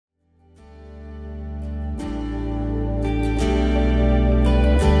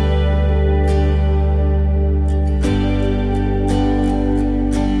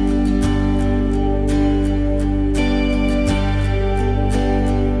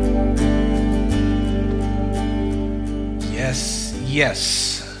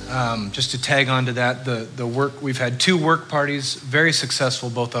Yes, just to tag on to that, the work, we've had 2 work parties, very successful,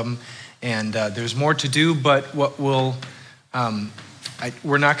 both of them, and there's more to do, but what we're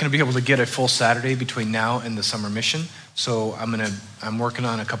not gonna be able to get a full Saturday between now and the summer mission, so I'm working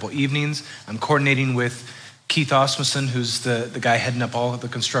on a couple evenings. I'm coordinating with Keith Osmussen, who's the guy heading up all of the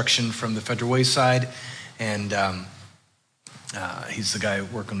construction from the Federal Way side, and he's the guy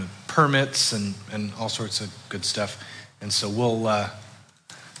working with permits and all sorts of good stuff. And so we'll,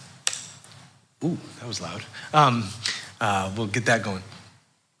 ooh, that was loud. We'll get that going.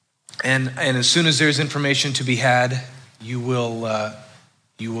 And as soon as there's information to be had, you will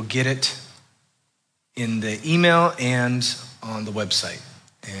get it in the email and on the website.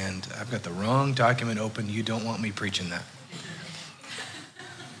 And I've got the wrong document open. You don't want me preaching that.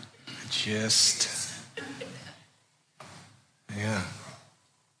 Yeah.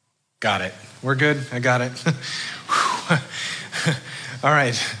 Got it. We're good. I got it. All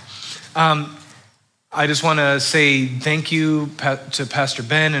right. I just want to say thank you to Pastor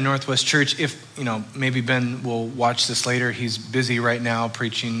Ben and Northwest Church. If, maybe Ben will watch this later. He's busy right now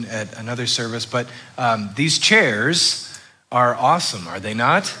preaching at another service. But these chairs are awesome, are they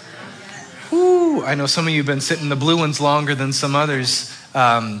not? Woo, I know some of you have been sitting in the blue ones longer than some others.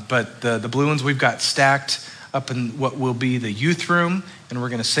 But the blue ones we've got stacked up in what will be the youth room. And we're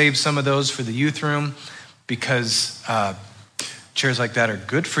going to save some of those for the youth room because chairs like that are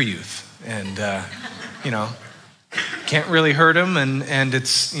good for youth. And, can't really hurt them. And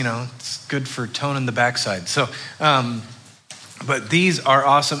it's, it's good for toning the backside. So, but these are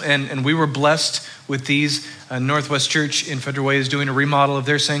awesome. And we were blessed with these. Northwest Church in Federal Way is doing a remodel of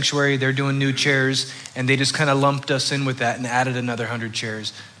their sanctuary. They're doing new chairs. And they just kind of lumped us in with that and added another 100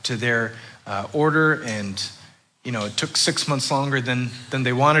 chairs to their order. And, it took 6 months longer than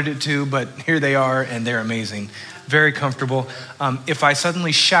they wanted it to, but here they are, and they're amazing. Very comfortable. If I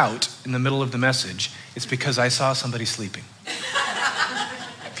suddenly shout in the middle of the message, it's because I saw somebody sleeping.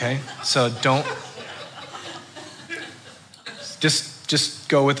 Okay? So don't, just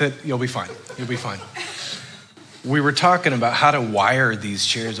go with it. You'll be fine. You'll be fine. We were talking about how to wire these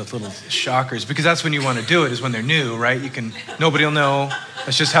chairs with little shockers, because that's when you want to do it, is when they're new, right? Nobody will know.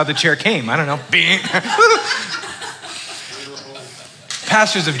 That's just how the chair came. I don't know.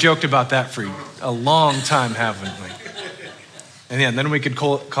 Pastors have joked about that for a long time, haven't we? And then we could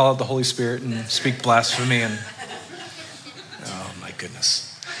call out the Holy Spirit and speak blasphemy and, oh my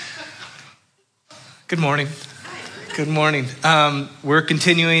goodness. Good morning. Good morning. We're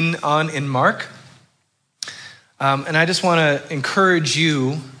continuing on in Mark. And I just want to encourage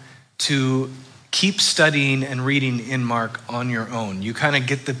you to keep studying and reading in Mark on your own. You kind of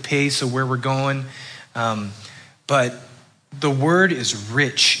get the pace of where we're going. But the word is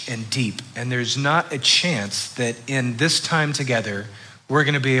rich and deep, and there's not a chance that in this time together, we're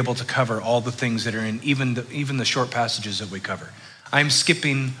going to be able to cover all the things that are in even the short passages that we cover. I'm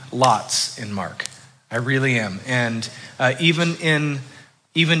skipping lots in Mark. I really am. And even in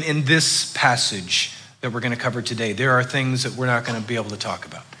this passage that we're going to cover today, there are things that we're not going to be able to talk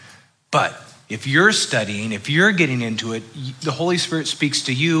about. But if you're studying, if you're getting into it, the Holy Spirit speaks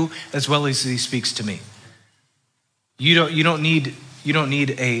to you as well as he speaks to me. You don't need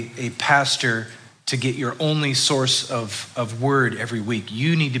a pastor to get your only source of word every week.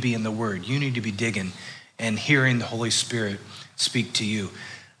 You need to be in the word. You need to be digging and hearing the Holy Spirit speak to you.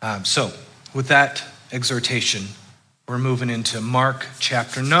 So with that exhortation, we're moving into Mark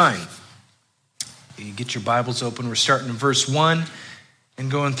chapter 9. You get your Bibles open. We're starting in verse 1 and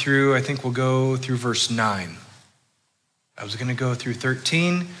going through, I think we'll go through verse 9. I was going to go through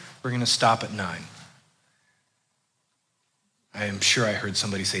 13. We're going to stop at 9. I am sure I heard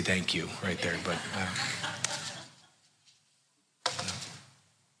somebody say thank you right there, but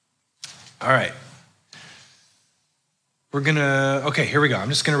all right. Okay, here we go. I'm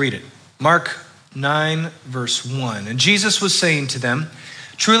just gonna read it. Mark 9, verse 1. And Jesus was saying to them,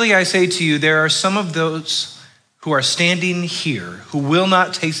 "Truly I say to you, there are some of those who are standing here who will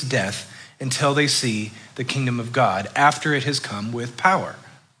not taste death until they see the kingdom of God after it has come with power."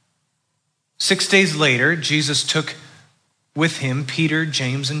 6 days later, Jesus took with him Peter,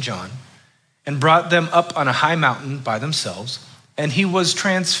 James, and John, and brought them up on a high mountain by themselves, and he was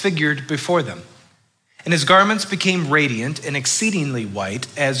transfigured before them. And his garments became radiant and exceedingly white,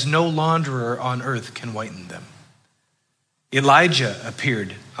 as no launderer on earth can whiten them. Elijah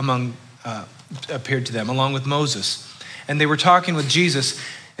appeared to them along with Moses, and they were talking with Jesus.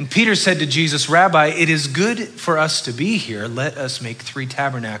 And Peter said to Jesus, "Rabbi, it is good for us to be here. Let us make 3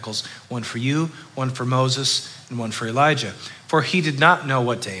 tabernacles, one for you, one for Moses, and one for Elijah." For he did not know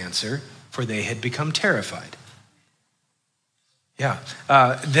what to answer, for they had become terrified. Yeah.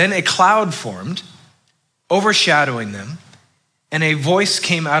 Then a cloud formed, overshadowing them, and a voice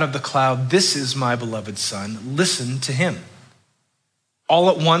came out of the cloud, "This is my beloved son, listen to him." All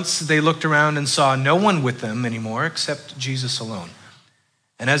at once they looked around and saw no one with them anymore except Jesus alone.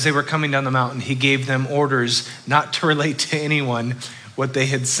 And as they were coming down the mountain, he gave them orders not to relate to anyone what they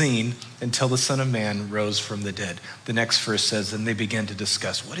had seen until the Son of Man rose from the dead. The next verse says, and they began to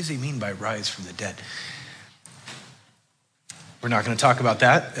discuss, what does he mean by rise from the dead? We're not going to talk about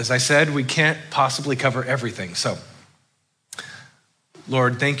that. As I said, we can't possibly cover everything. So,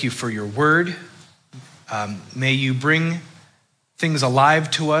 Lord, thank you for your word. May you bring things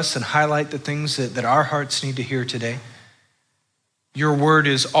alive to us and highlight the things that our hearts need to hear today. Your word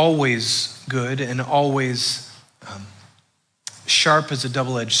is always good and always sharp as a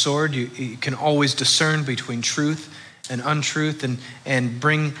double-edged sword. You can always discern between truth and untruth and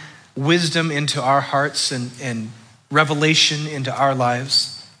bring wisdom into our hearts and revelation into our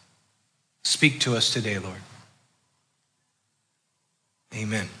lives. Speak to us today, Lord.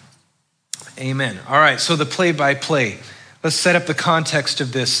 Amen. Amen. All right, so the play-by-play. Let's set up the context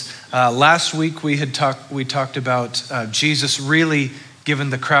of this. Last week we talked about Jesus really giving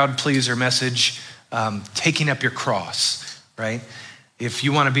the crowd pleaser message, taking up your cross, right? If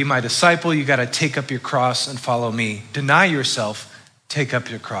you want to be my disciple, you got to take up your cross and follow me. Deny yourself, take up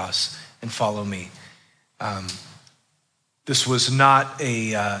your cross and follow me. This was not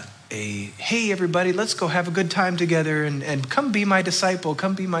a hey everybody, let's go have a good time together and come be my disciple,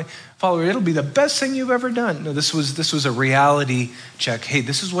 come be my follower. It'll be the best thing you've ever done. No, this was a reality check. Hey,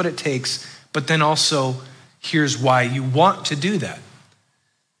 this is what it takes, but then also here's why you want to do that.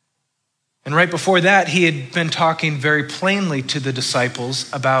 And right before that, he had been talking very plainly to the disciples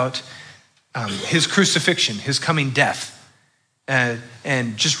about his crucifixion, his coming death.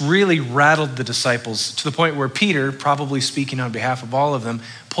 And just really rattled the disciples to the point where Peter, probably speaking on behalf of all of them,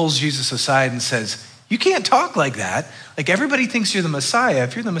 pulls Jesus aside and says, you can't talk like that. Like everybody thinks you're the Messiah.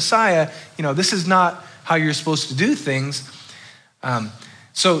 If you're the Messiah, this is not how you're supposed to do things.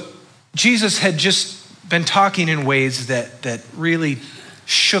 So Jesus had just been talking in ways that really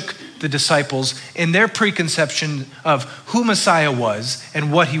shook the disciples in their preconception of who Messiah was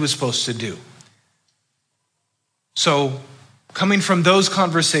and what he was supposed to do. So coming from those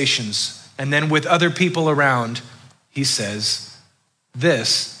conversations, and then with other people around, he says,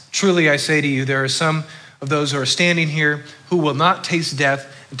 this, truly I say to you, there are some of those who are standing here who will not taste death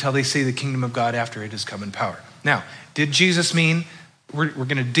until they see the kingdom of God after it has come in power. Now, did Jesus mean, we're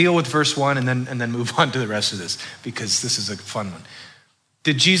going to deal with verse 1 and then move on to the rest of this, because this is a fun one.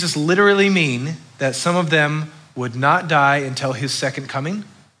 Did Jesus literally mean that some of them would not die until his second coming?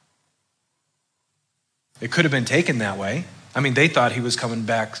 It could have been taken that way. I mean, they thought he was coming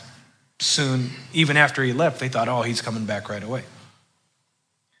back soon. Even after he left, they thought, oh, he's coming back right away.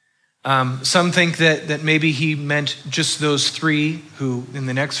 Some think that maybe he meant just those three who, in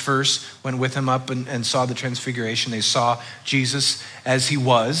the next verse, went with him up and saw the transfiguration. They saw Jesus as he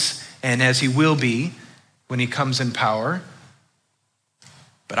was and as he will be when he comes in power.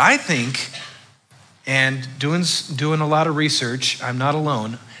 But I think, and doing a lot of research, I'm not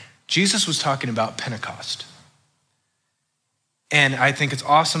alone, Jesus was talking about Pentecost. And I think it's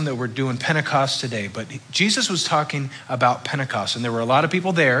awesome that we're doing Pentecost today, but Jesus was talking about Pentecost, and there were a lot of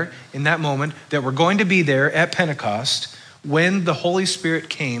people there in that moment that were going to be there at Pentecost when the Holy Spirit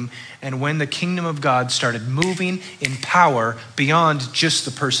came and when the kingdom of God started moving in power beyond just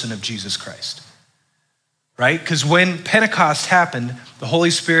the person of Jesus Christ, right? Because when Pentecost happened, the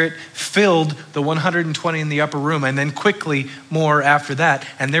Holy Spirit filled the 120 in the upper room, and then quickly more after that,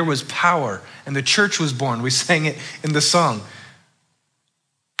 and there was power, and the church was born. We sang it in the song.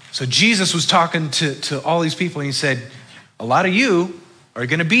 So Jesus was talking to all these people, and he said, a lot of you are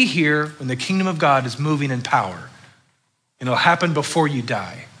going to be here when the kingdom of God is moving in power. And it'll happen before you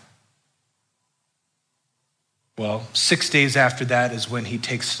die. Well, 6 days after that is when he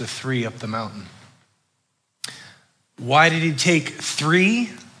takes the three up the mountain. Why did he take three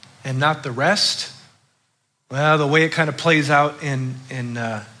and not the rest? Well, the way it kind of plays out in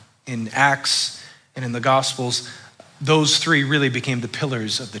Acts and in the Gospels, those three really became the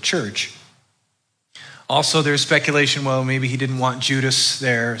pillars of the church. Also, there's speculation, well, maybe he didn't want Judas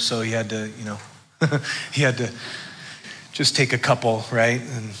there, so he had to, he had to just take a couple, right?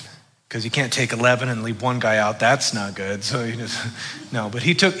 And because you can't take 11 and leave one guy out, that's not good. So no, but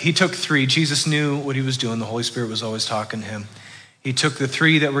he took three. Jesus knew what he was doing. The Holy Spirit was always talking to him. He took the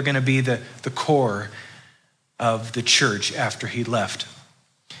three that were going to be the core of the church after he left.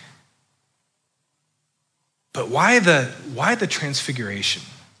 But why the transfiguration?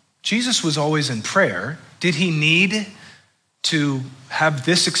 Jesus was always in prayer. Did he need to have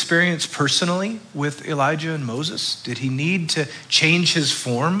this experience personally with Elijah and Moses? Did he need to change his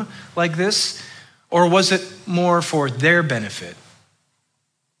form like this? Or was it more for their benefit?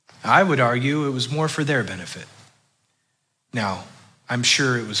 I would argue it was more for their benefit. Now, I'm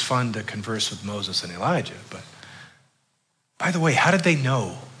sure it was fun to converse with Moses and Elijah, but by the way, how did they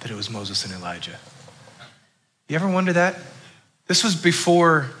know that it was Moses and Elijah? You ever wonder that? This was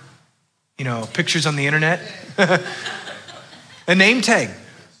before, pictures on the internet. A name tag.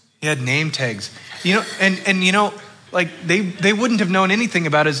 He had name tags. They wouldn't have known anything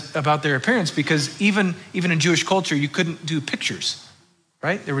about their appearance because even in Jewish culture, you couldn't do pictures,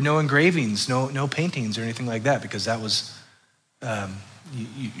 right? There were no engravings, no paintings or anything like that because that was,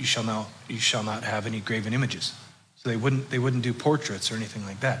 you shall not have any graven images. So they wouldn't do portraits or anything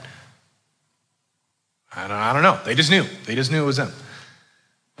like that. I don't know. They just knew. They just knew it was them.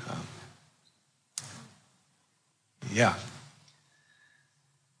 Yeah.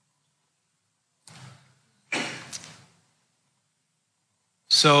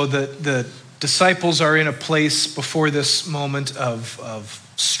 So the disciples are in a place before this moment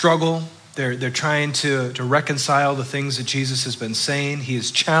of struggle. They're trying to reconcile the things that Jesus has been saying. He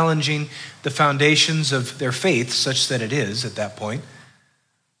is challenging the foundations of their faith, such that it is at that point.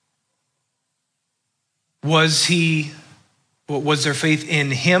 Was their faith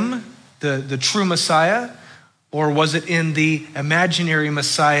in him, the true Messiah, or was it in the imaginary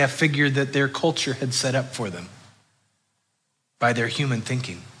Messiah figure that their culture had set up for them by their human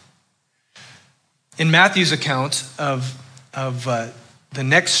thinking? In Matthew's account of the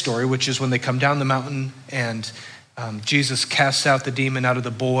next story, which is when they come down the mountain and Jesus casts out the demon out of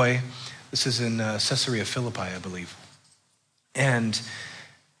the boy. This is in Caesarea Philippi, I believe. And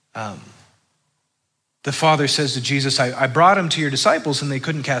the father says to Jesus, I brought him to your disciples and they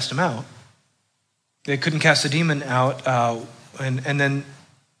couldn't cast him out. They couldn't cast the demon out. And then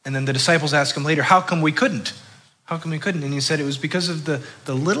the disciples ask him later, how come we couldn't? How come we couldn't? And he said it was because of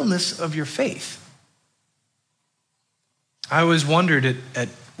the littleness of your faith. I always wondered at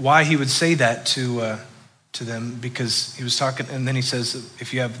why he would say that to them, because he was talking, and then he says,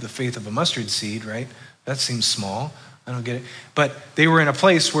 if you have the faith of a mustard seed, right? That seems small. I don't get it. But they were in a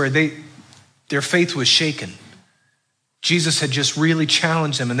place where their faith was shaken. Jesus had just really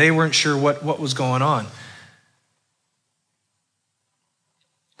challenged them, and they weren't sure what was going on.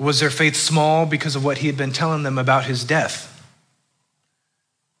 Was their faith small because of what he had been telling them about his death?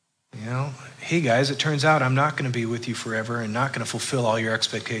 Hey guys, it turns out I'm not going to be with you forever and not going to fulfill all your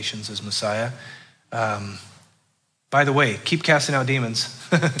expectations as Messiah. By the way, keep casting out demons.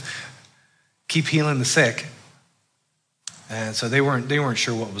 Keep healing the sick. And so they weren't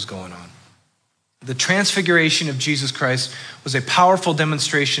sure what was going on. The transfiguration of Jesus Christ was a powerful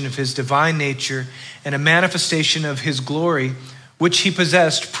demonstration of his divine nature and a manifestation of his glory, which he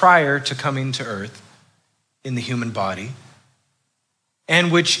possessed prior to coming to earth in the human body,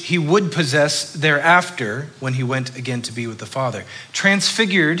 and which he would possess thereafter when he went again to be with the Father.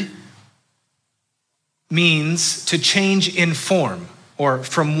 Transfigured means to change in form, or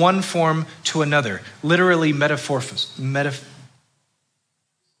from one form to another, literally metamorphosis.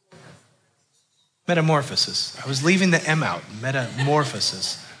 I was leaving the M out,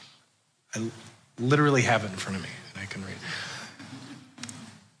 metamorphosis. I literally have it in front of me, and I can read it.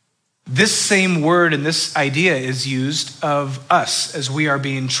 This same word and this idea is used of us as we are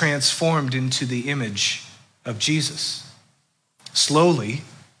being transformed into the image of Jesus. Slowly,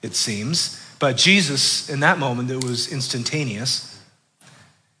 it seems, but Jesus, in that moment, it was instantaneous.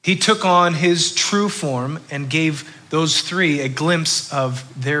 He took on his true form and gave those three a glimpse of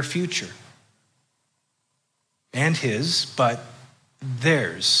their future. And his, but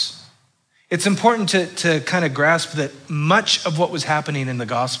theirs. It's important to kind of grasp that much of what was happening in the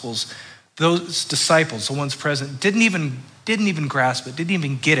Gospels, those disciples, the ones present, didn't even grasp it, didn't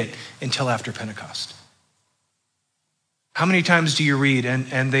even get it until after Pentecost. How many times do you read,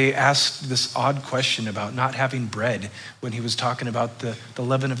 and they asked this odd question about not having bread when he was talking about the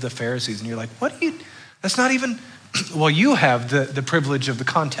leaven of the Pharisees, and you're like, that's not even, well, you have the privilege of the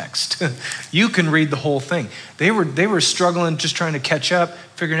context. You can read the whole thing. They were struggling, just trying to catch up,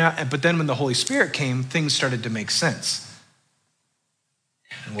 figuring out, but then when the Holy Spirit came, things started to make sense.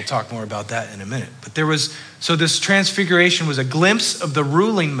 And we'll talk more about that in a minute. But so this transfiguration was a glimpse of the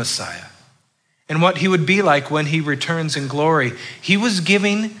ruling Messiah and what he would be like when he returns in glory. He was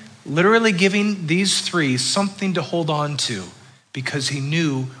literally giving these three something to hold on to because he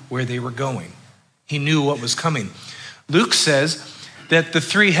knew where they were going. He knew what was coming. Luke says that the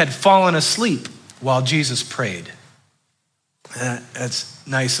three had fallen asleep while Jesus prayed. That's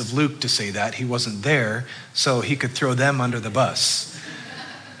nice of Luke to say that. He wasn't there, so he could throw them under the bus.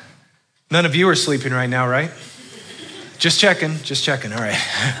 None of you are sleeping right now, right? Just checking, all right.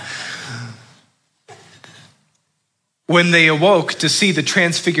 When they awoke to see the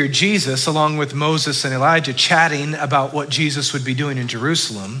transfigured Jesus, along with Moses and Elijah chatting about what Jesus would be doing in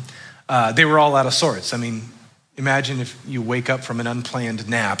Jerusalem, they were all out of sorts. I mean, imagine if you wake up from an unplanned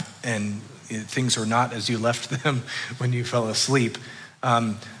nap and things are not as you left them when you fell asleep.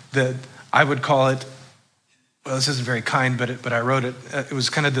 I would call it, well, this isn't very kind, but I wrote it. It was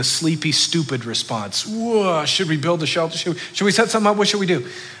kind of the sleepy, stupid response. Whoa, should we build a shelter? Should we set something up? What should we do?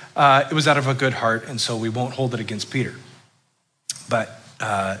 It was out of a good heart, and so we won't hold it against Peter. But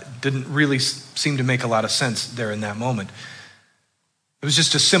didn't really seem to make a lot of sense there in that moment. It was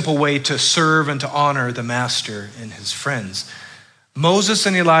just a simple way to serve and to honor the master and his friends. Moses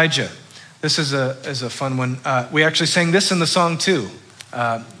and Elijah. This is a fun one. We actually sang this in the song too.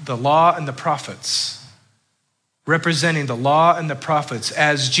 The law and the prophets. Representing the law and the prophets,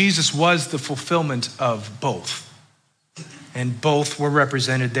 as Jesus was the fulfillment of both. And both were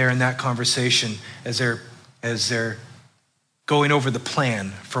represented there in that conversation as they're going over the plan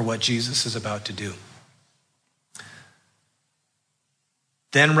for what Jesus is about to do.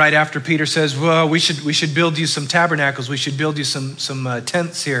 Then right after Peter says, well, we should build you some tabernacles, we should build you some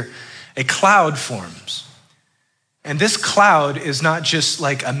tents here, a cloud forms. And this cloud is not just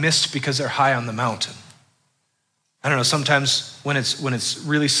like a mist because they're high on the mountain. I don't know, sometimes when it's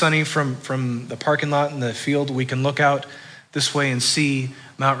really sunny from the parking lot in the field, we can look out this way and see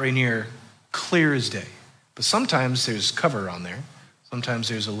Mount Rainier clear as day. But sometimes there's cover on there. Sometimes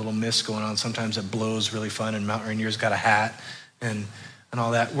there's a little mist going on. Sometimes it blows really fun and Mount Rainier's got a hat and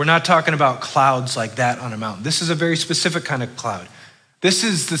all that. We're not talking about clouds like that on a mountain. This is a very specific kind of cloud. This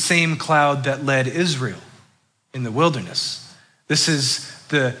is the same cloud that led Israel in the wilderness. This is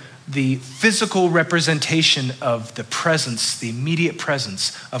the physical representation of the presence, the immediate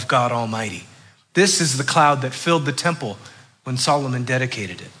presence of God Almighty. This is the cloud that filled the temple when Solomon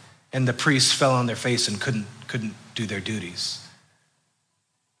dedicated it, and the priests fell on their face and couldn't do their duties.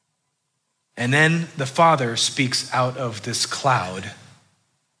 And then the Father speaks out of this cloud.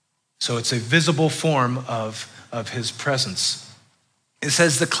 So it's a visible form of his presence. It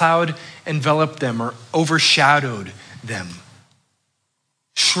says the cloud enveloped them or overshadowed them.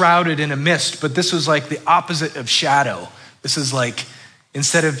 Shrouded in a mist, but this was like the opposite of shadow. This is like,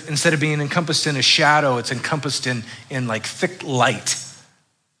 instead of being encompassed in a shadow, it's encompassed in like thick light.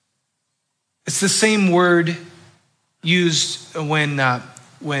 It's the same word used when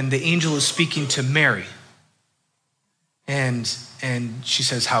the angel is speaking to Mary. And she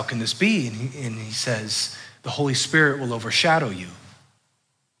says, how can this be? And he says, the Holy Spirit will overshadow you.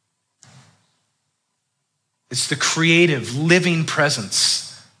 It's the creative, living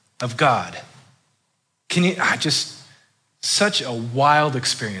presence of God. Such a wild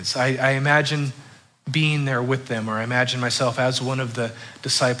experience. I imagine being there with them, or I imagine myself as one of the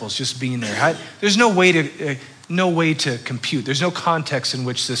disciples just being there. There's no way to compute. There's no context in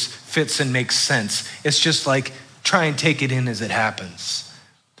which this fits and makes sense. It's just like try and take it in as it happens.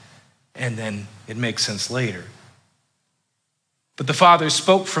 And then it makes sense later. But the Father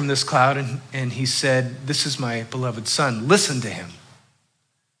spoke from this cloud and he said, this is my beloved Son, listen to him.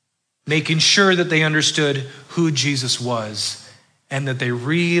 Making sure that they understood who Jesus was and that they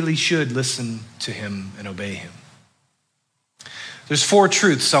really should listen to him and obey him. There's 4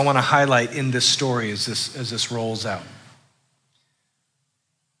 truths I want to highlight in this story as this rolls out.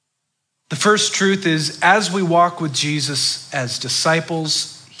 The first truth is, as we walk with Jesus as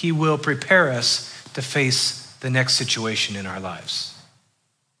disciples, he will prepare us to face the next situation in our lives.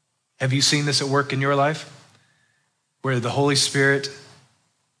 Have you seen this at work in your life? Where the Holy Spirit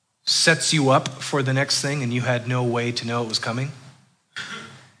sets you up for the next thing and you had no way to know it was coming?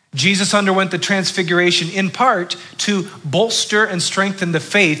 Jesus underwent the transfiguration in part to bolster and strengthen the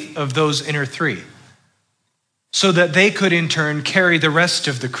faith of those inner 3, so that they could in turn carry the rest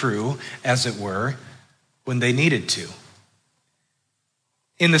of the crew, as it were, when they needed to.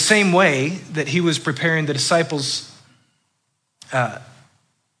 In the same way that he was preparing the disciples,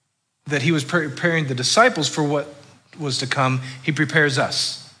 for what was to come, he prepares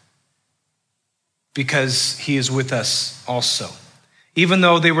us because he is with us also. Even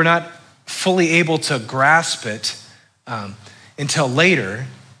though they were not fully able to grasp it until later,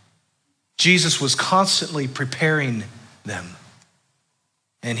 Jesus was constantly preparing them.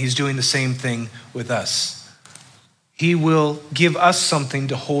 And he's doing the same thing with us. He will give us something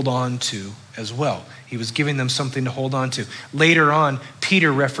to hold on to as well. He was giving them something to hold on to. Later on,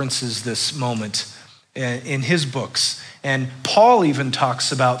 Peter references this moment in his books. And Paul even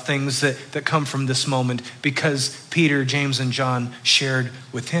talks about things that come from this moment because Peter, James, and John shared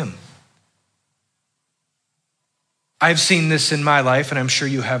with him. I've seen this in my life, and I'm sure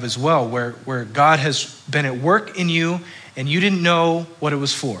you have as well, where God has been at work in you and you didn't know what it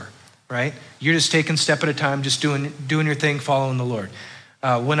was for, right? You're just taking step at a time, just doing your thing, following the Lord.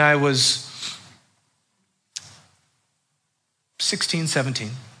 When I was 16, 17,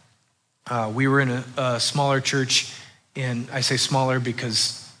 we were in a smaller church I say smaller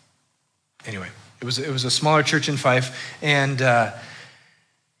because, anyway, it was a smaller church in Fife, and the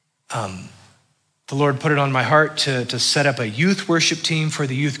Lord put it on my heart to set up a youth worship team for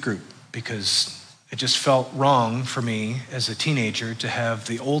the youth group because it just felt wrong for me as a teenager to have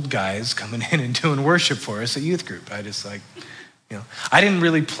the old guys coming in and doing worship for us at youth group. I just I didn't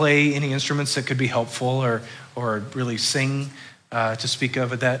really play any instruments that could be helpful or really sing to speak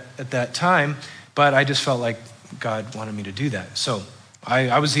of at that time, but I just felt like God wanted me to do that. So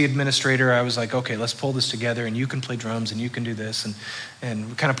I was the administrator. I was like, okay, let's pull this together, and you can play drums, and you can do this, and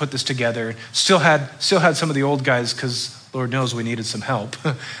we kind of put this together. Still had some of the old guys because Lord knows we needed some help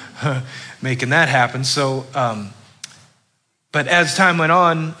making that happen. So, but as time went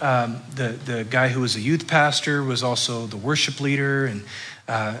on, the guy who was a youth pastor was also the worship leader,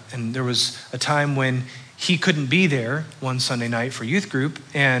 and there was a time when he couldn't be there one Sunday night for youth group,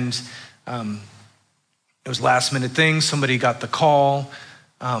 and it was last minute things. Somebody got the call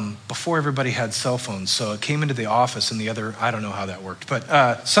before everybody had cell phones. So it came into the office and I don't know how that worked,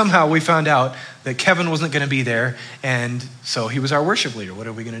 but somehow we found out that Kevin wasn't going to be there. And so he was our worship leader. What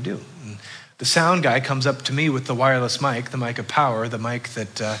are we going to do? And the sound guy comes up to me with the wireless mic, the mic of power, the mic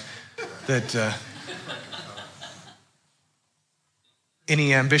that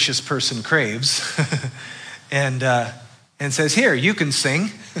any ambitious person craves, and says, "Here, you can sing."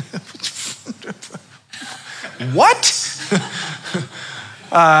 What?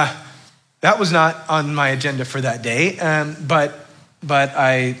 That was not on my agenda for that day, but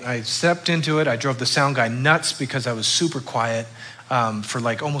I stepped into it. I drove the sound guy nuts because I was super quiet. For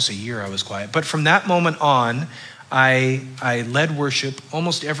like almost a year I was quiet. But from that moment on, I led worship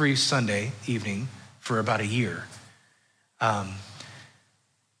almost every Sunday evening for about a year. I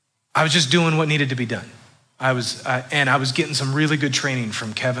was just doing what needed to be done. I was getting some really good training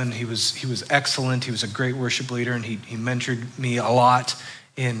from Kevin. He was excellent. He was a great worship leader, and he mentored me a lot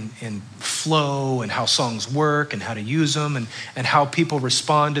in flow and how songs work and how to use them and how people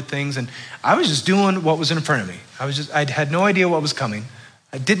respond to things. And I was just doing what was in front of me. I had no idea what was coming.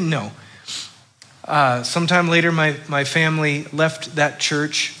 I didn't know. Sometime later, my family left that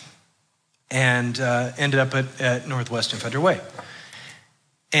church and ended up at Northwest and Federal Way.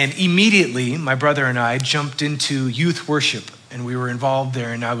 And immediately, my brother and I jumped into youth worship, and we were involved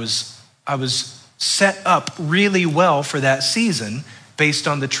there. And I was set up really well for that season based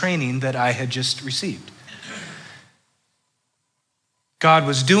on the training that I had just received. God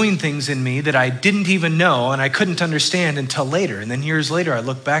was doing things in me that I didn't even know and I couldn't understand until later. And then years later, I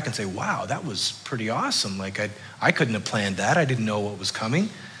look back and say, wow, that was pretty awesome. Like I couldn't have planned that. I didn't know what was coming.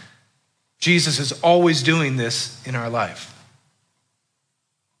 Jesus is always doing this in our life.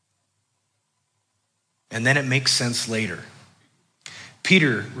 And then it makes sense later.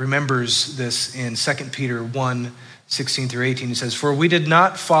 Peter remembers this in 2 Peter 1, 16 through 18. He says, "For we did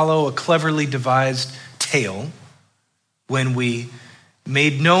not follow a cleverly devised tale when we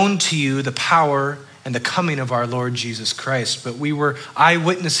made known to you the power and the coming of our Lord Jesus Christ, but we were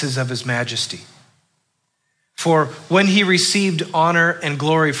eyewitnesses of his majesty. For when he received honor and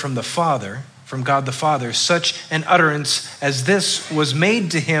glory from God the Father, such an utterance as this was made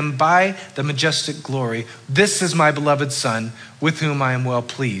to him by the majestic glory. This is my beloved Son, with whom I am well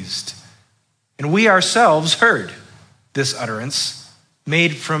pleased. And we ourselves heard this utterance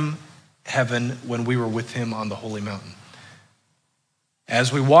made from heaven when we were with him on the holy mountain.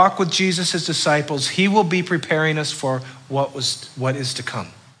 As we walk with Jesus, his disciples, he will be preparing us for what is to come.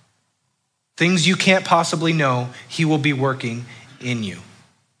 Things you can't possibly know, he will be working in you.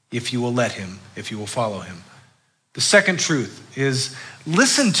 If you will let him, if you will follow him. The second truth is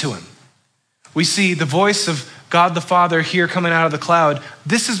listen to him. We see the voice of God the Father here coming out of the cloud.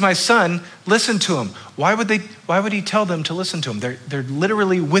 This is my son, listen to him. Why would he tell them to listen to him? They're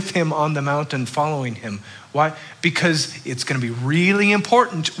literally with him on the mountain following him. Why? Because it's going to be really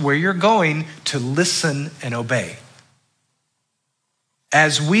important where you're going to listen and obey.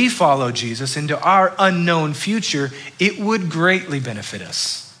 As we follow Jesus into our unknown future, it would greatly benefit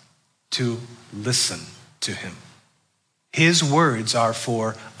us to listen to him. His words are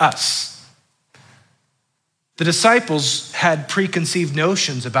for us. The disciples had preconceived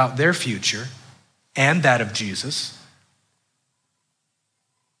notions about their future and that of Jesus,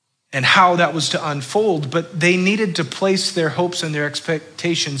 and how that was to unfold, but they needed to place their hopes and their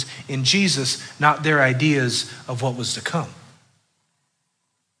expectations in Jesus, not their ideas of what was to come.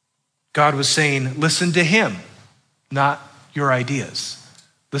 God was saying, listen to him, not your ideas.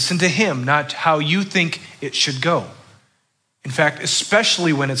 Listen to him, not how you think it should go. In fact,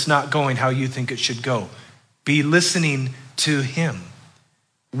 especially when it's not going how you think it should go, be listening to him.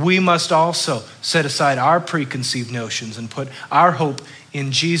 We must also set aside our preconceived notions and put our hope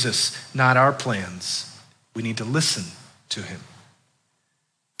in Jesus, not our plans. We need to listen to him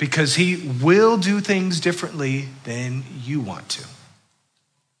because he will do things differently than you want to.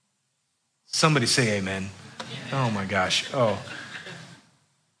 Somebody say amen. Oh my gosh. Oh.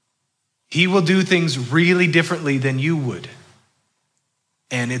 He will do things really differently than you would.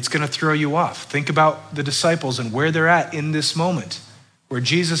 And it's going to throw you off. Think about the disciples and where they're at in this moment, where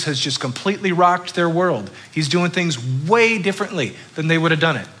Jesus has just completely rocked their world. He's doing things way differently than they would have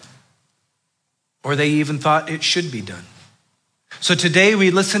done it, or they even thought it should be done. So today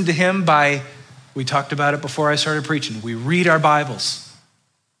we listen to him we talked about it before I started preaching. We read our Bibles.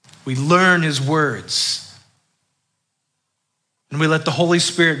 We learn his words. And we let the Holy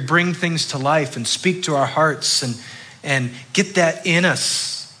Spirit bring things to life and speak to our hearts and get that in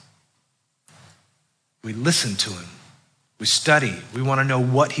us. We listen to him. We study. We want to know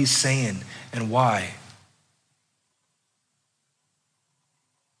what he's saying and why.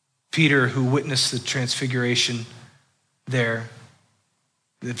 Peter, who witnessed the transfiguration there,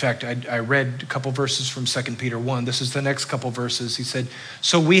 in fact, I read a couple verses from 2 Peter 1. This is the next couple verses. He said,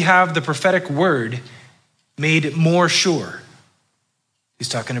 so we have the prophetic word made more sure. He's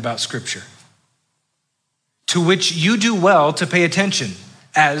talking about scripture. To which you do well to pay attention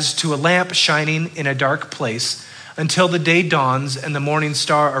as to a lamp shining in a dark place until the day dawns and the morning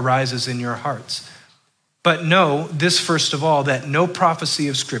star arises in your hearts. But know this first of all, that no prophecy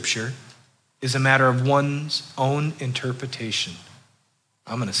of scripture is a matter of one's own interpretation.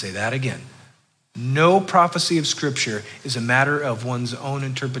 I'm going to say that again. No prophecy of scripture is a matter of one's own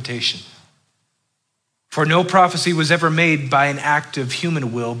interpretation. For no prophecy was ever made by an act of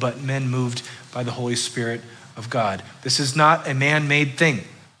human will, but men moved by the Holy Spirit of God. This is not a man-made thing.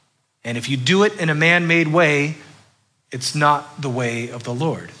 And if you do it in a man-made way, it's not the way of the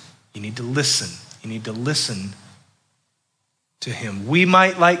Lord. You need to listen. You need to listen to him. We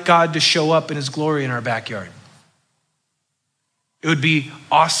might like God to show up in his glory in our backyard. It would be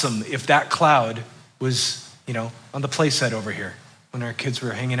awesome if that cloud was, on the playset over here when our kids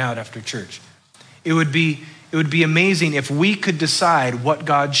were hanging out after church. It would be amazing if we could decide what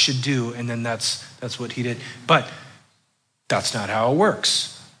God should do, and then that's what he did. But that's not how it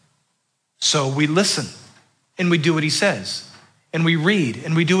works. So we listen, and we do what he says, and we read,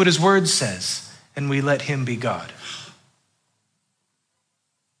 and we do what his word says, and we let him be God.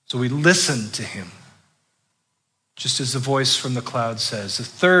 So we listen to him, just as the voice from the cloud says. The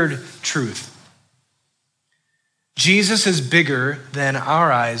third truth: Jesus is bigger than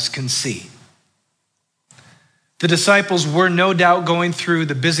our eyes can see. The disciples were no doubt going through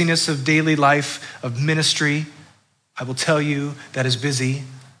the busyness of daily life, of ministry. I will tell you, that is busy.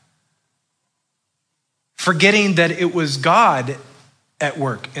 Forgetting that it was God at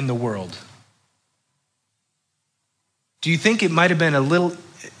work in the world. Do you think it might have been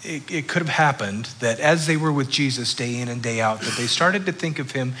it could have happened that as they were with Jesus day in and day out, that they started to think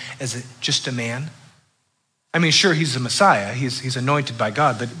of him as just a man? I mean, sure, he's the Messiah. He's anointed by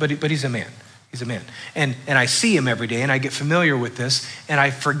God, but he's a man. He's a man. And I see him every day, and I get familiar with this, and I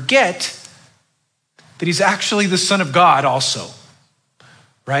forget that he's actually the Son of God also,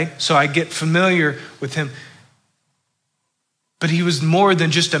 right? So I get familiar with him. But he was more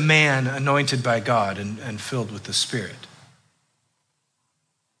than just a man anointed by God and filled with the Spirit.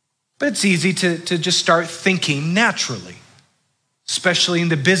 But it's easy to just start thinking naturally, especially in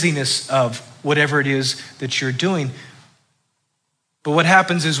the busyness of whatever it is that you're doing. But what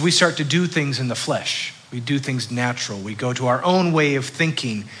happens is we start to do things in the flesh. We do things natural. We go to our own way of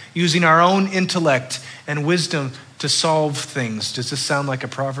thinking, using our own intellect and wisdom to solve things. Does this sound like a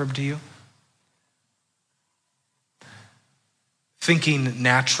proverb to you? Thinking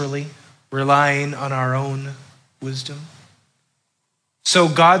naturally, relying on our own wisdom. So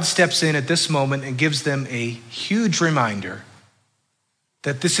God steps in at this moment and gives them a huge reminder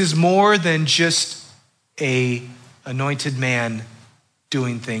that this is more than just an anointed man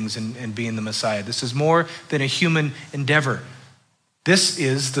doing things and being the Messiah. This is more than a human endeavor. This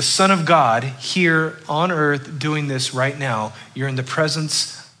is the Son of God here on earth doing this right now. You're in the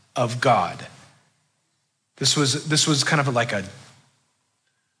presence of God. This was kind of like a,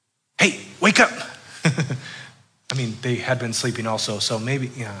 hey, wake up. I mean, they had been sleeping also, so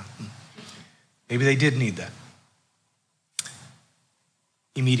maybe they did need that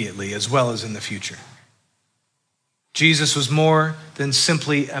immediately as well as in the future. Jesus was more than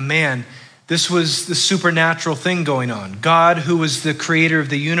simply a man. This was the supernatural thing going on. God, who was the creator of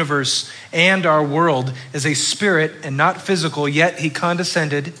the universe and our world, is a spirit and not physical, yet he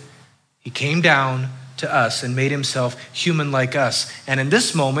condescended. He came down to us and made himself human like us. And in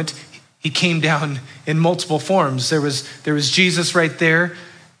this moment, he came down in multiple forms. There was Jesus right there,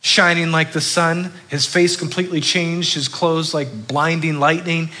 shining like the sun, his face completely changed, his clothes like blinding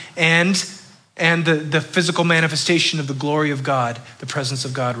lightning, and the physical manifestation of the glory of God, the presence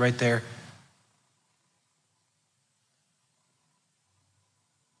of God right there.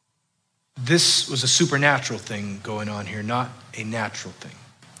 This was a supernatural thing going on here, not a natural thing.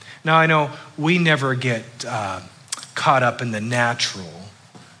 Now, I know we never get caught up in the natural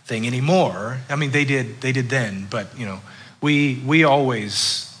thing anymore. I mean, they did then, but we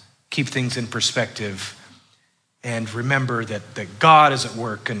always keep things in perspective and remember that God is at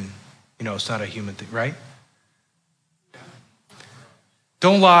work and, it's not a human thing, right?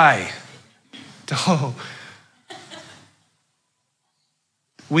 Don't lie. Don't.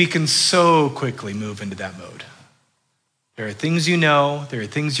 We can so quickly move into that mode. There are things there are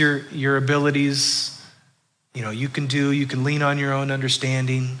things your abilities, you can do, you can lean on your own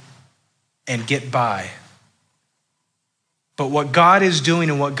understanding and get by. But what God is doing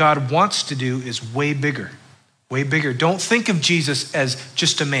and what God wants to do is way bigger, way bigger. Don't think of Jesus as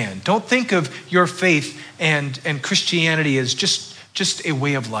just a man. Don't think of your faith and Christianity as just a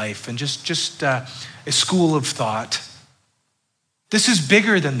way of life and just a school of thought. This is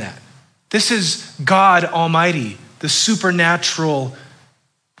bigger than that. This is God Almighty, the supernatural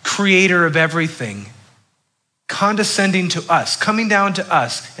creator of everything, condescending to us, coming down to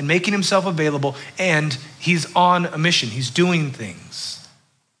us and making himself available, and he's on a mission. He's doing things.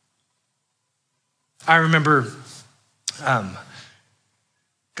 I remember,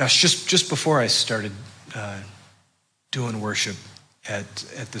 just before I started doing worship at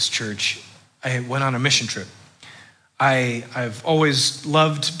this church, I went on a mission trip. I've always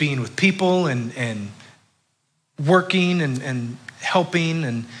loved being with people and working and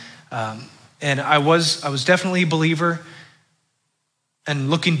helping and I was definitely a believer. And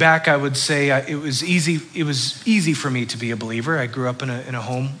looking back, I would say it was easy for me to be a believer. I grew up in a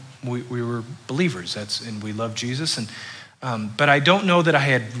home we were believers. And we loved Jesus. But I don't know that I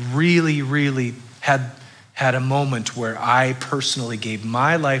had really had a moment where I personally gave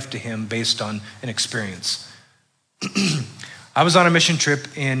my life to him based on an experience. I was on a mission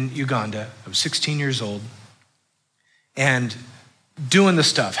trip in Uganda. I was 16 years old and doing the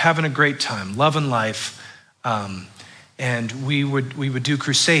stuff, having a great time, loving life. And we would do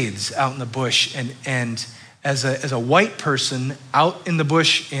crusades out in the bush. And as a white person out in the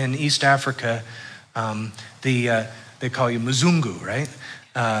bush in East Africa, they call you Mzungu, right?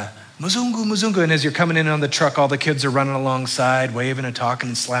 Mzungu. And as you're coming in on the truck, all the kids are running alongside, waving and talking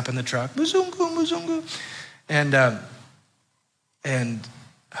and slapping the truck. Mzungu. And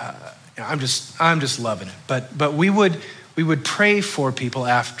I'm just loving it. But we would pray for people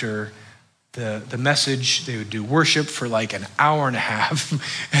after the message. They would do worship for like an hour and a half,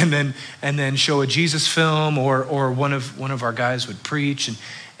 and then show a Jesus film, or one of our guys would preach,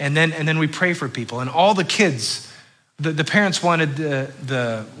 and then we pray for people. And all the kids, the parents wanted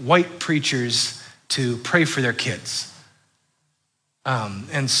the white preachers to pray for their kids.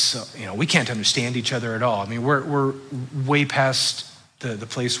 And so, we can't understand each other at all. I mean, we're way past the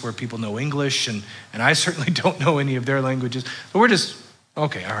place where people know English, and I certainly don't know any of their languages. But we're just,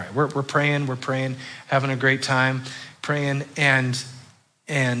 okay, all right, we're praying, having a great time, praying. And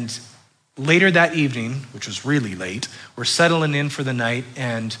later that evening, which was really late, we're settling in for the night,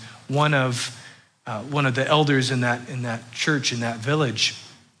 and one of the elders in that church, in that village,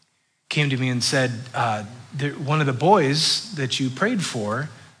 came to me and said, one of the boys that you prayed for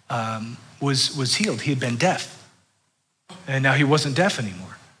was healed. He had been deaf, and now he wasn't deaf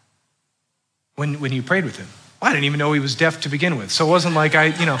anymore when you prayed with him. I didn't even know he was deaf to begin with, so it wasn't like I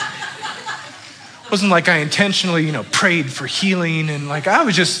intentionally prayed for healing, and like I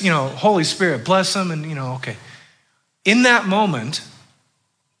was just Holy Spirit bless him, and okay. In that moment,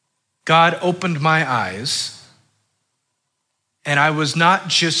 God opened my eyes, and I was not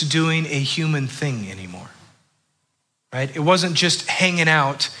just doing a human thing anymore. Right? It wasn't just hanging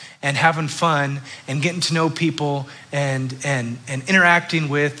out and having fun and getting to know people and interacting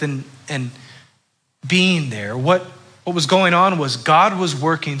with and being there. What was going on was God was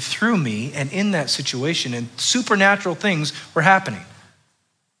working through me and in that situation, and supernatural things were happening.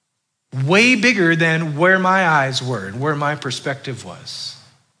 way bigger than where my eyes were and where my perspective was.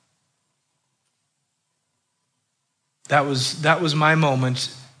 That was my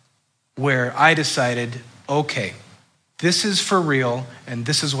moment where I decided, okay, this is for real, and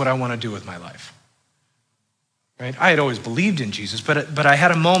this is what I want to do with my life. Right? I had always believed in Jesus, but I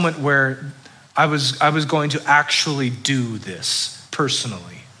had a moment where I was going to actually do this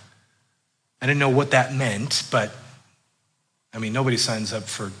personally. I didn't know what that meant, but I mean, nobody signs up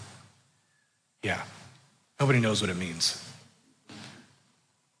for, nobody knows what it means.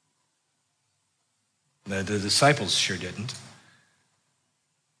 The disciples sure didn't.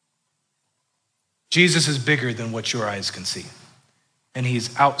 Jesus is bigger than what your eyes can see, and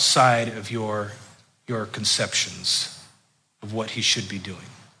he's outside of your conceptions of what he should be doing.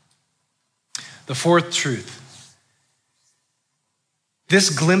 The fourth truth. This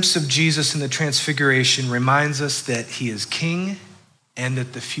glimpse of Jesus in the Transfiguration reminds us that he is king and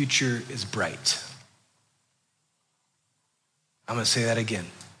that the future is bright. I'm going to say that again.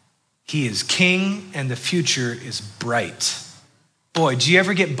 He is king and the future is bright. Boy, do you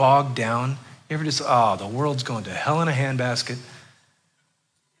ever get bogged down? You ever just, the world's going to hell in a handbasket.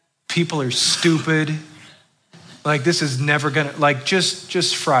 People are stupid. Like, this is never gonna, like,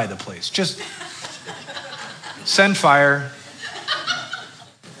 just fry the place. Just send fire.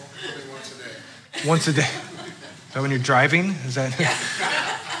 Once a day. Is that when you're driving? Is that? Yeah.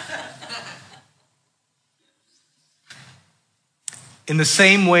 In the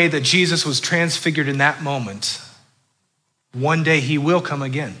same way that Jesus was transfigured in that moment, one day he will come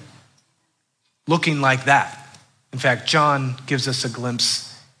again, looking like that. In fact, John gives us a glimpse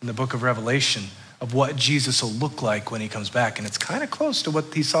in the book of Revelation of what Jesus will look like when he comes back, and it's kind of close to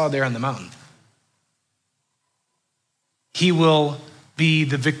what he saw there on the mountain. He will be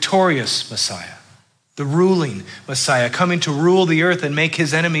the victorious Messiah, the ruling Messiah, coming to rule the earth and make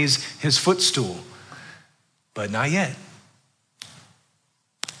his enemies his footstool. But not yet.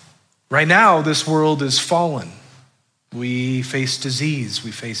 Right now, this world is fallen. We face disease,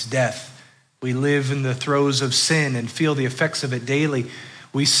 we face death. We live in the throes of sin and feel the effects of it daily.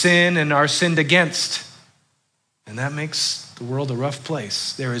 We sin and are sinned against, and that makes the world a rough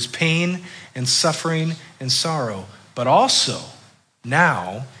place. There is pain and suffering and sorrow, but also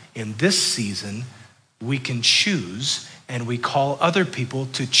now, in this season, we can choose, and we call other people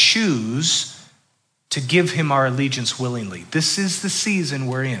to choose to give him our allegiance willingly. This is the season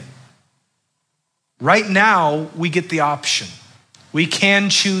we're in. Right now, we get the option. We can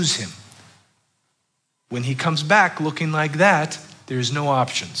choose him. When he comes back looking like that, there's no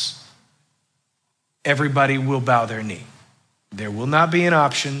options. Everybody will bow their knee. There will not be an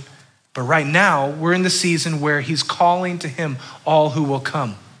option, but right now, we're in the season where he's calling to him all who will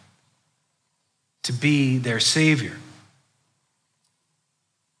come to be their Savior.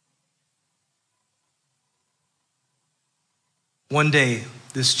 One day,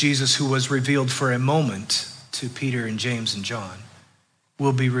 this Jesus who was revealed for a moment to Peter and James and John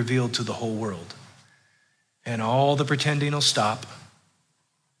will be revealed to the whole world. And all the pretending will stop.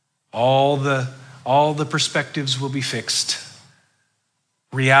 All the perspectives will be fixed.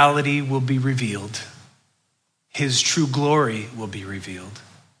 Reality will be revealed. His true glory will be revealed.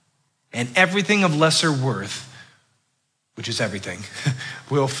 And everything of lesser worth, which is everything,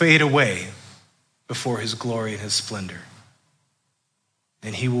 will fade away before his glory and his splendor.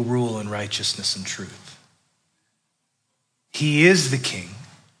 And he will rule in righteousness and truth. He is the king,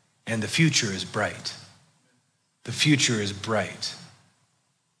 and the future is bright. The future is bright.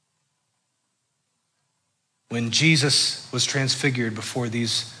 When Jesus was transfigured before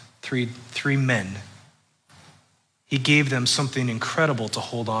these three men, he gave them something incredible to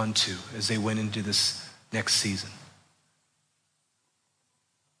hold on to as they went into this next season.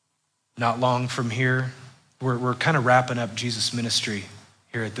 Not long from here, we're kind of wrapping up Jesus' ministry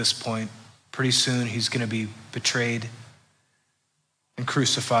here at this point. Pretty soon he's going to be betrayed and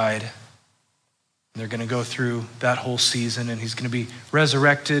crucified. And they're going to go through that whole season, and he's going to be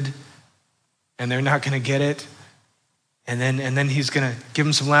resurrected, and they're not going to get it. And then he's going to give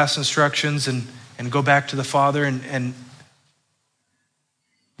them some last instructions and go back to the Father, and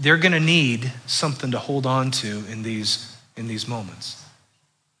they're going to need something to hold on to in these moments.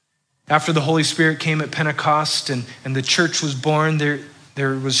 After the Holy Spirit came at Pentecost and the church was born,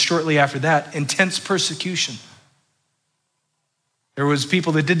 there was shortly after that intense persecution. There was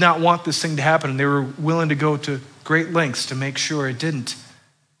people that did not want this thing to happen, and they were willing to go to great lengths to make sure it didn't.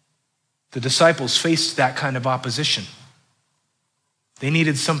 The disciples faced that kind of opposition. They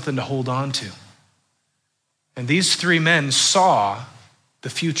needed something to hold on to. And these three men saw the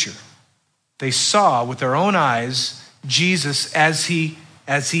future. They saw with their own eyes Jesus as he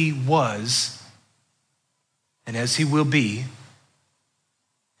as he was and as he will be.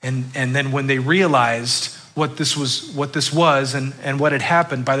 And then when they realized what this was and what had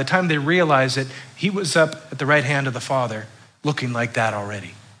happened, by the time they realized it, he was up at the right hand of the Father, looking like that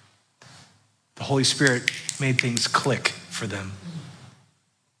already. The Holy Spirit made things click for them.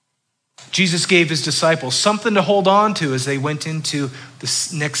 Jesus gave his disciples something to hold on to as they went into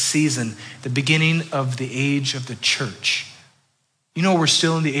this next season, the beginning of the age of the church. You know, we're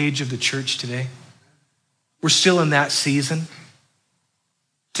still in the age of the church today. We're still in that season.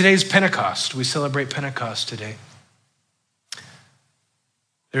 Today's Pentecost. We celebrate Pentecost today.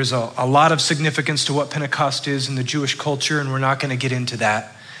 There's a lot of significance to what Pentecost is in the Jewish culture, and we're not going to get into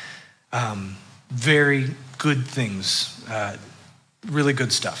that. Very good things, really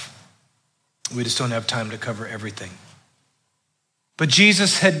good stuff. We just don't have time to cover everything. But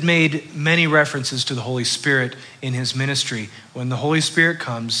Jesus had made many references to the Holy Spirit in his ministry. When the Holy Spirit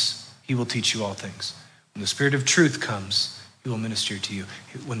comes, he will teach you all things. When the Spirit of truth comes, he will minister to you.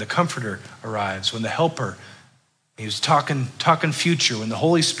 When the Comforter arrives, when the Helper, he was talking future, when the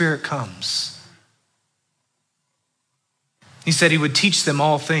Holy Spirit comes, he said he would teach them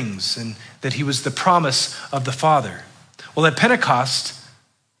all things and that he was the promise of the Father. Well, at Pentecost,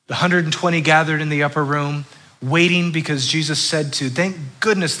 the 120 gathered in the upper room, waiting because Jesus said to. Thank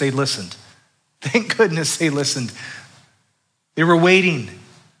goodness they listened. Thank goodness they listened. They were waiting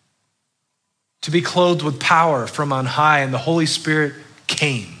to be clothed with power from on high, and the Holy Spirit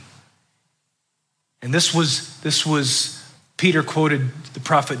came. And this was Peter quoted the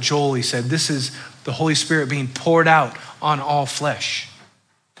prophet Joel. He said, this is the Holy Spirit being poured out on all flesh.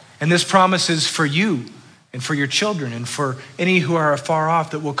 And this promise is for you and for your children and for any who are afar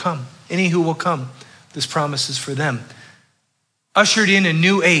off that will come. Any who will come, this promise is for them. Ushered in a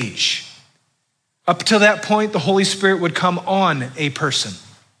new age. Up till that point, the Holy Spirit would come on a person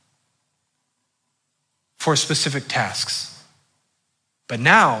for specific tasks. But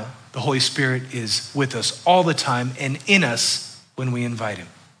now, the Holy Spirit is with us all the time and in us when we invite him.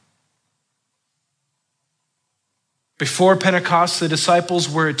 Before Pentecost, the disciples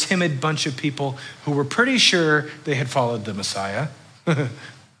were a timid bunch of people who were pretty sure they had followed the Messiah.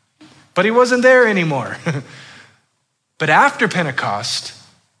 But he wasn't there anymore. But after Pentecost,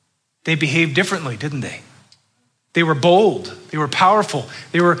 they behaved differently, didn't they? They were bold, they were powerful,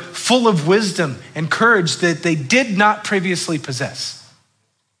 they were full of wisdom and courage that they did not previously possess.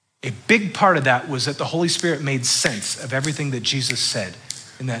 A big part of that was that the Holy Spirit made sense of everything that Jesus said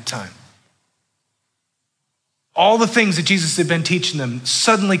in that time. All the things that Jesus had been teaching them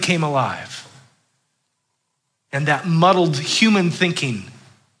suddenly came alive. And that muddled human thinking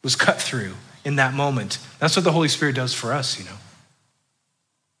was cut through in that moment. That's what the Holy Spirit does for us, you know.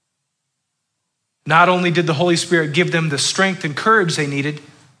 Not only did the Holy Spirit give them the strength and courage they needed,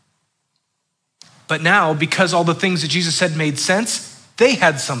 but now, because all the things that Jesus said made sense, they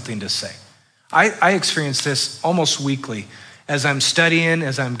had something to say. I experience this almost weekly. As I'm studying,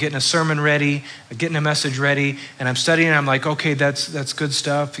 as I'm getting a sermon ready, getting a message ready, and I'm studying, and I'm like, okay, that's good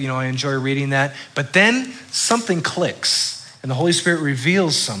stuff. You know, I enjoy reading that. But then something clicks, and the Holy Spirit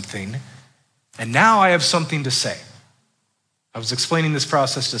reveals something, and now I have something to say. I was explaining this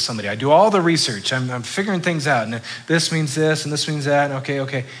process to somebody. I do all the research. I'm figuring things out, and this means this, and this means that, and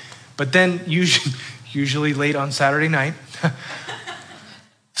okay. But then usually late on Saturday night,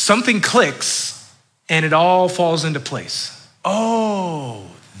 something clicks, and it all falls into place. Oh,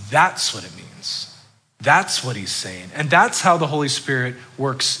 that's what it means. That's what he's saying. And that's how the Holy Spirit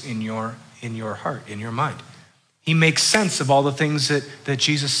works in your heart, in your mind. He makes sense of all the things that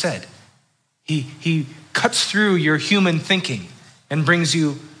Jesus said. He cuts through your human thinking and brings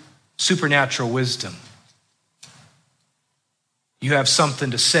you supernatural wisdom. You have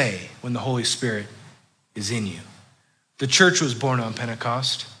something to say when the Holy Spirit is in you. The church was born on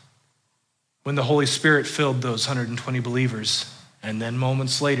Pentecost, when the Holy Spirit filled those 120 believers, and then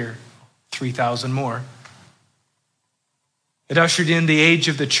moments later, 3,000 more. It ushered in the age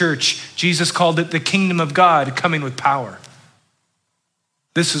of the church. Jesus called it the kingdom of God coming with power.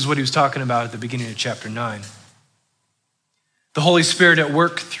 This is what he was talking about at the beginning of chapter 9. The Holy Spirit at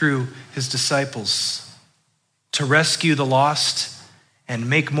work through his disciples to rescue the lost and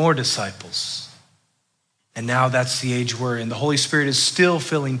make more disciples. And now that's the age we're in. The Holy Spirit is still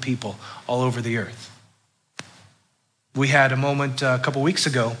filling people all over the earth. We had a moment a couple weeks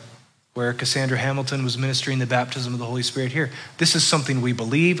ago where Cassandra Hamilton was ministering the baptism of the Holy Spirit here. This is something we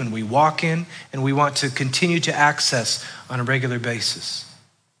believe and we walk in and we want to continue to access on a regular basis.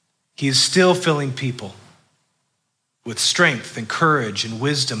 He is still filling people with strength and courage and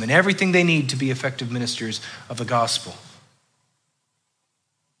wisdom and everything they need to be effective ministers of the gospel.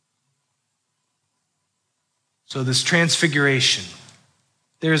 So this transfiguration,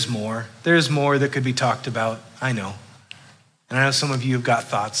 there's more. There's more that could be talked about, I know. And I know some of you have got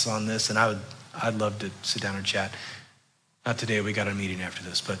thoughts on this, and I'd love to sit down and chat. Not today, we got a meeting after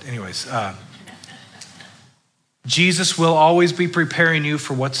this, but anyways. Jesus will always be preparing you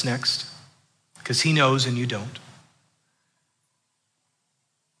for what's next, because he knows and you don't.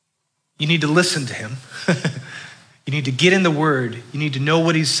 You need to listen to him. You need to get in the word. You need to know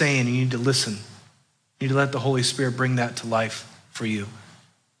what he's saying. You need to listen. You need to let the Holy Spirit bring that to life for you.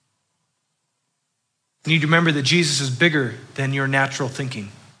 You need to remember that Jesus is bigger than your natural thinking.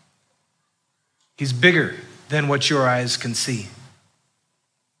 He's bigger than what your eyes can see.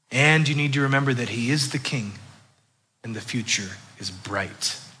 And you need to remember that he is the King and the future is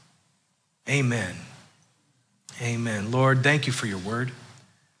bright. Amen. Amen. Lord, thank you for your word.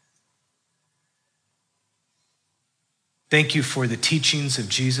 Thank you for the teachings of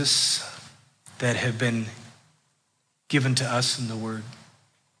Jesus that have been given to us in the word.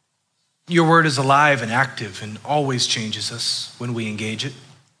 Your word is alive and active and always changes us when we engage it.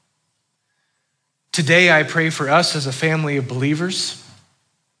 Today, I pray for us as a family of believers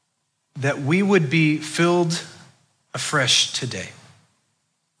that we would be filled afresh today,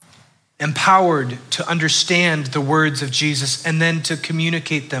 empowered to understand the words of Jesus and then to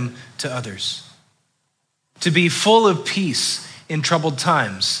communicate them to others, to be full of peace in troubled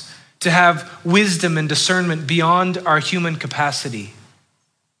times, to have wisdom and discernment beyond our human capacity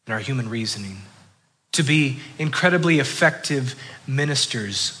and our human reasoning, to be incredibly effective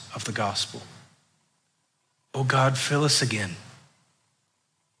ministers of the gospel. Oh God, fill us again.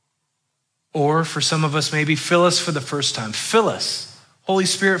 Or for some of us, maybe fill us for the first time. Fill us. Holy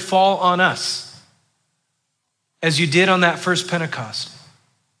Spirit, fall on us as you did on that first Pentecost.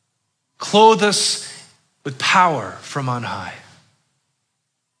 Clothe us with power from on high.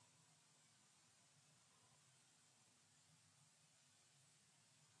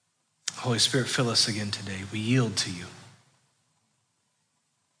 Holy Spirit, fill us again today. We yield to you.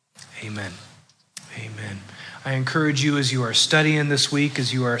 Amen. Amen. I encourage you as you are studying this week,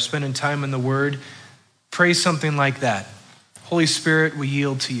 as you are spending time in the Word, pray something like that. Holy Spirit, we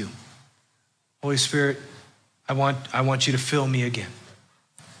yield to you. Holy Spirit, I want you to fill me again.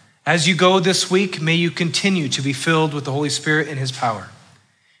 As you go this week, may you continue to be filled with the Holy Spirit and his power.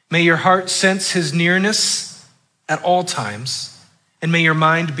 May your heart sense his nearness at all times, and may your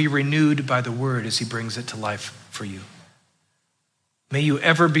mind be renewed by the word as he brings it to life for you. May you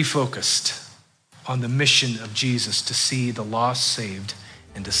ever be focused on the mission of Jesus to see the lost saved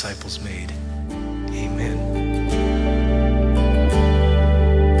and disciples made.